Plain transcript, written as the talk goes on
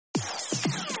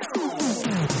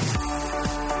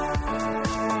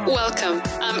Welcome,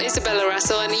 I'm Isabella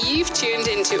Russell and you've tuned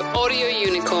into Audio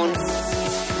Unicorn.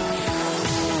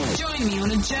 Join me on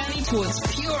a journey towards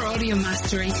pure audio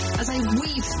mastery as I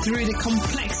weave through the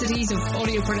complexities of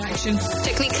audio production,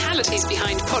 technicalities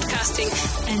behind podcasting,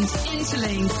 and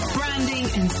interlaying branding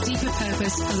and deeper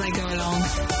purpose as I go along.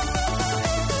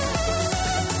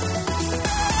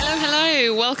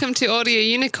 Hello, welcome to Audio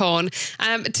Unicorn.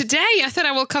 Today I thought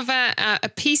I will cover a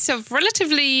piece of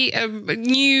relatively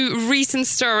new recent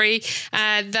story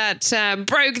that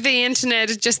broke the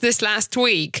internet just this last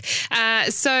week.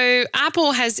 So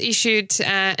Apple has issued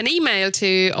an email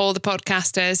to all the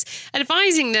podcasters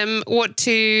advising them what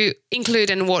to include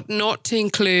and what not to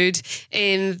include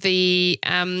in the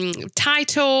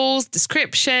titles,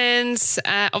 descriptions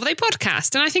of their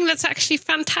podcast. And I think that's actually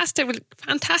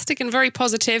fantastic and very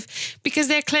positive, because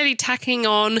they're clearly tacking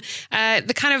on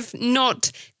the kind of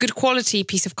not good quality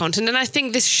piece of content. And I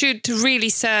think this should really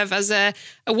serve as a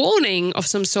warning of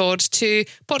some sort to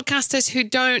podcasters who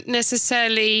don't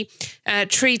necessarily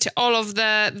treat all of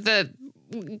the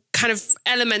kind of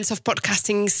elements of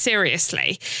podcasting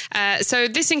seriously. So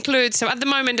this includes, so at the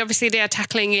moment, obviously they are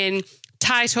tackling in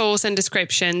titles and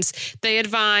descriptions. They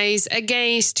advise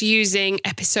against using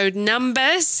episode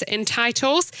numbers in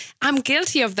titles. I'm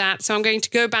guilty of that, so I'm going to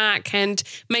go back and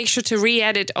make sure to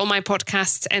re-edit all my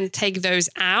podcasts and take those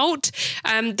out.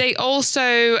 They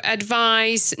also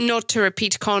advise not to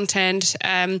repeat content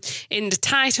in the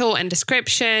title and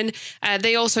description.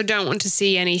 They also don't want to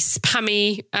see any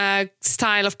spammy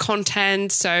style of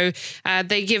content. So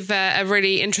they give a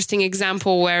really interesting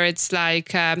example where it's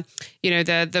like,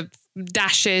 the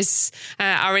dashes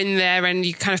are in there and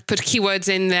you kind of put keywords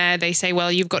in there. They say,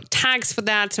 well, you've got tags for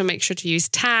that, so make sure to use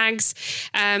tags.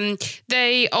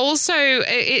 They also,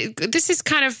 this is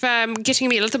kind of getting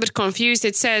me a little bit confused.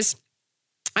 It says,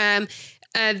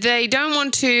 they don't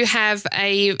want to have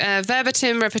a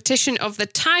verbatim repetition of the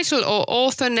title or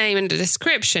author name in the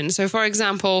description. So, for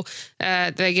example,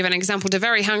 they give an example, The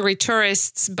Very Hungry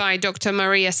Tourists by Dr.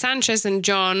 Maria Sanchez and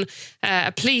John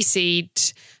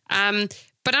Appleseed.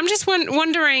 But I'm just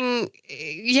wondering,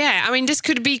 this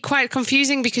could be quite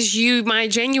confusing because you might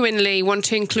genuinely want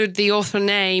to include the author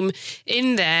name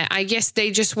in there. I guess they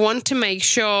just want to make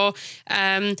sure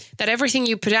that everything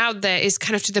you put out there is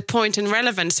kind of to the point and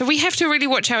relevant. So we have to really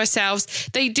watch ourselves.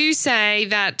 They do say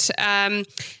that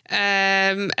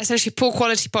essentially poor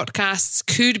quality podcasts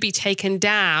could be taken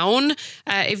down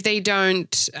if they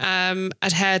don't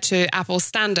adhere to Apple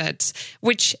standards,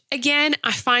 which again,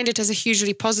 I find it as a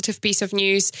hugely positive piece of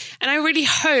news. And I really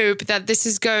hope that this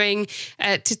is going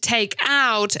to take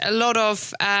out a lot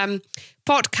of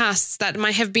podcasts that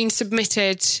might have been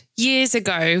submitted years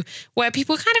ago where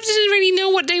people kind of didn't really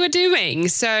know what they were doing.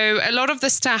 So a lot of the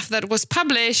stuff that was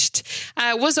published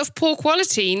was of poor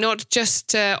quality, not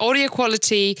just audio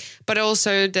quality, but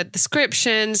also the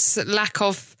descriptions, lack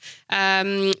of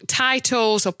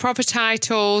titles or proper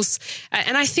titles.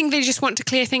 And I think they just want to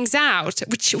clear things out,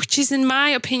 which is, in my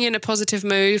opinion, a positive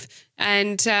move.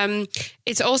 And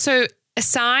it's also a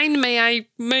sign, may I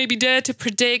maybe dare to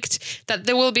predict, that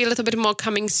there will be a little bit more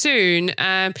coming soon.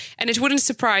 And it wouldn't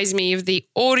surprise me if the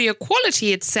audio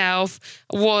quality itself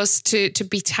was to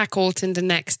be tackled in the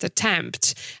next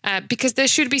attempt. Because there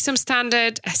should be some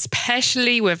standard,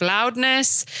 especially with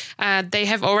loudness. They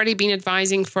have already been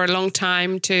advising for a long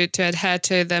time to adhere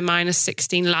to the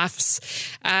 -16 laughs.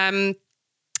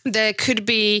 There could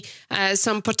be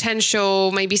some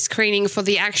potential maybe screening for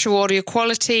the actual audio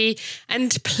quality.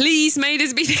 And please, may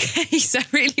this be the case. I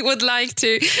really would like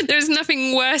to. There's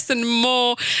nothing worse and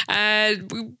more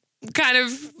kind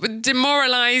of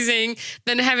demoralizing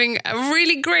than having a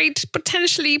really great,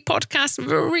 potentially podcast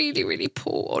with a really, really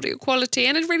poor audio quality.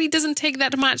 And it really doesn't take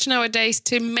that much nowadays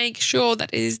to make sure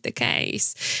that is the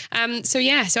case. So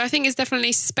I think it's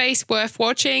definitely space worth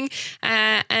watching.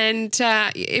 And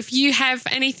if you have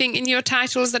anything in your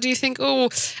titles that you think,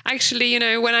 actually,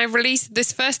 when I released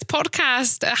this first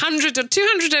podcast 100 or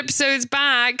 200 episodes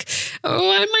back,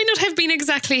 it might not have been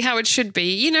exactly how it should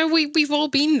be. We've all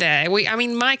been there.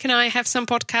 Mike and I have some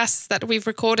podcasts that we've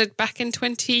recorded back in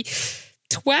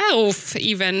 2012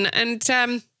 even. And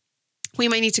we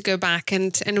may need to go back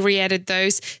and re-edit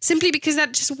those, simply because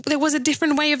there was a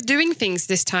different way of doing things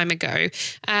this time ago.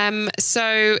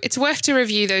 So it's worth to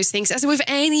review those things. As with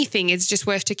anything, it's just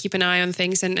worth to keep an eye on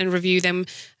things and review them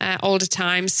all the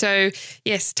time. So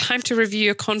yes, time to review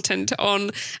your content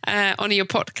on your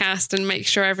podcast and make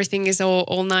sure everything is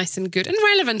all nice and good and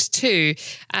relevant too.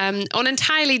 On an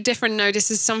entirely different note,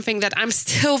 this is something that I'm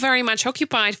still very much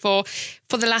occupied for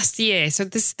the last year. So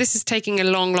this is taking a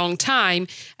long, long time.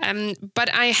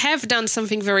 But I have done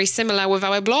something very similar with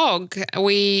our blog.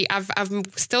 I'm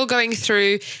still going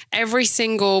through every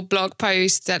single blog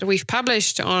post that we've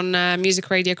published on Music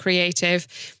Radio Creative,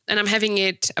 and I'm having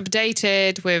it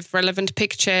updated with relevant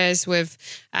pictures, with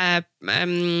a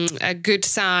good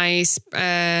size,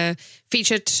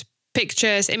 featured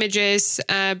pictures, images,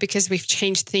 because we've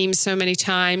changed themes so many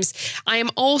times. I am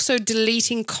also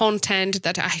deleting content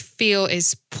that I feel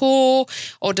is poor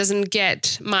or doesn't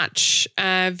get much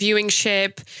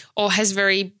viewingship or has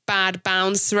very bad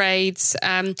bounce rates.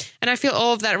 And I feel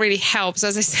all of that really helps.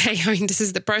 As I say, I mean, this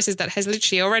is the process that has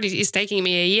literally already is taking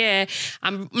me a year.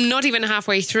 I'm not even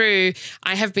halfway through.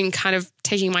 I have been kind of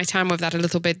taking my time with that a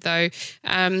little bit though.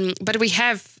 But we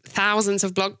have thousands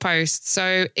of blog posts,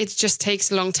 so it just takes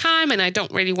a long time and I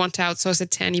don't really want to outsource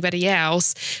it to anybody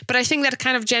else. But I think that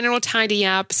kind of general tidy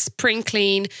up, spring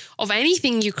clean of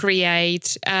anything you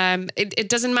create, it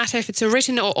doesn't matter if it's a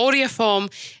written or audio form,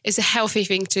 is a healthy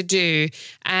thing to do.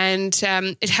 And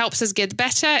it helps us get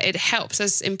better. It helps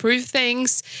us improve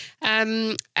things.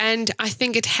 And I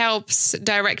think it helps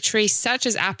directories such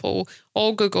as Apple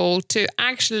or Google to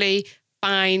actually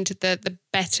find the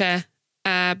better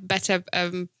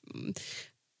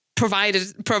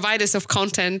providers of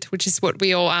content, which is what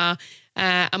we all are,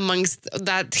 amongst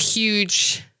that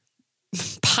huge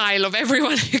pile of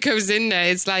everyone who goes in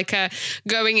there. It's like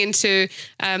going into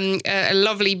a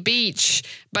lovely beach,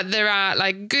 but there are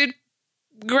like good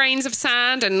grains of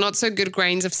sand and not so good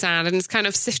grains of sand, and it's kind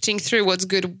of sifting through what's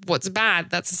good, what's bad.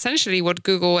 That's essentially what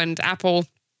Google and Apple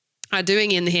are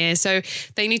doing in here. So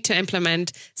they need to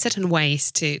implement certain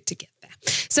ways to get there.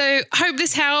 So hope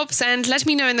this helps, and let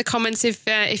me know in the comments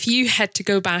if you had to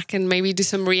go back and maybe do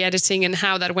some re-editing and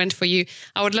how that went for you.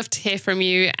 I would love to hear from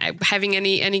you. Having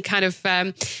any kind of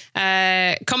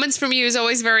comments from you is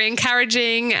always very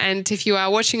encouraging. And if you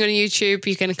are watching on YouTube,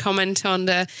 you can comment on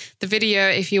the video.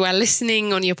 If you are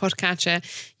listening on your podcatcher,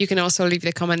 you can also leave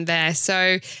the comment there.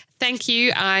 So thank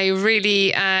you. I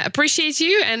really appreciate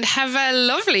you, and have a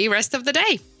lovely rest of the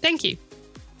day. Thank you.